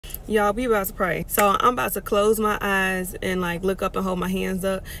Y'all, we about to pray. So I'm about to close my eyes and like look up and hold my hands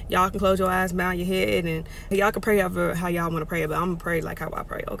up. Y'all can close your eyes, bow your head, and y'all can pray however how y'all want to pray, but I'm gonna pray like how I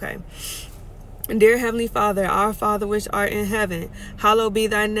pray, okay? Dear Heavenly Father, our Father which art in heaven, hallowed be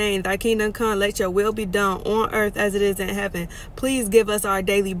thy name. Thy kingdom come, let your will be done on earth as it is in heaven. Please give us our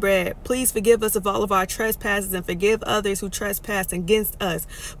daily bread. Please forgive us of all of our trespasses and forgive others who trespass against us.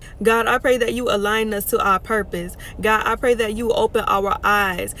 God, I pray that you align us to our purpose. God, I pray that you open our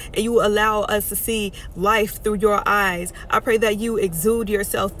eyes and you allow us to see life through your eyes. I pray that you exude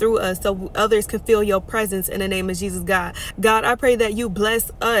yourself through us so others can feel your presence in the name of Jesus, God. God, I pray that you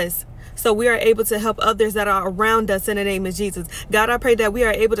bless us so we are able to help others that are around us in the name of Jesus. God, I pray that we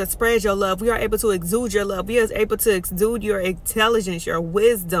are able to spread your love. We are able to exude your love. We are able to exude your intelligence, your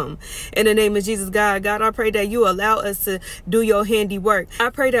wisdom in the name of Jesus, God. God, I pray that you allow us to do your handiwork. I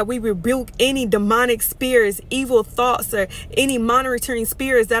pray that we rebuke any demonic spirits, evil thoughts, or any monitoring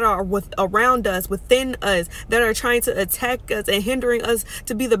spirits that are around us, within us, that are trying to attack us and hindering us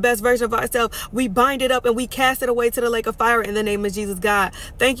to be the best version of ourselves. We bind it up and we cast it away to the lake of fire in the name of Jesus, God.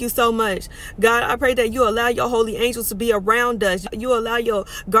 Thank you so much. God, I pray that you allow your holy angels to be around us. You allow your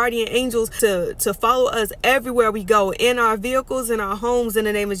guardian angels to follow us everywhere we go, in our vehicles, in our homes, in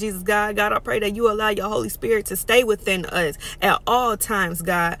the name of Jesus, God. God, I pray that you allow your Holy Spirit to stay within us at all times,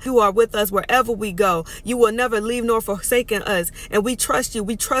 God. You are with us wherever we go. You will never leave nor forsaken us. And we trust you.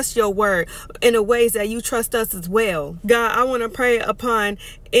 We trust your word in the ways that you trust us as well. God, I want to pray upon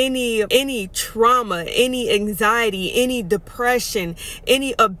any trauma, any anxiety, any depression,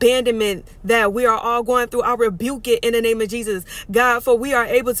 any abandonment that we are all going through. I rebuke it in the name of Jesus, God, for we are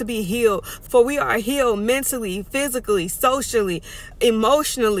able to be healed. For we are healed mentally, physically, socially,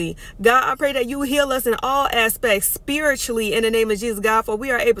 emotionally. God, I pray that you heal us in all aspects, spiritually, in the name of Jesus, God, for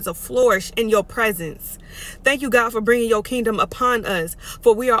we are able to flourish in your presence. Thank you, God, for bringing your kingdom upon us,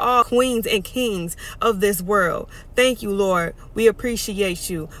 for we are all queens and kings of this world. Thank you, Lord. We appreciate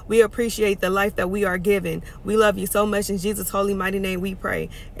you. We appreciate the life that we are given. We love you so much. In Jesus' holy, mighty name we pray.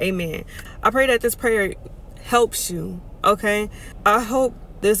 Amen. I pray that this prayer helps you, okay? I hope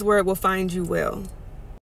this word will find you well.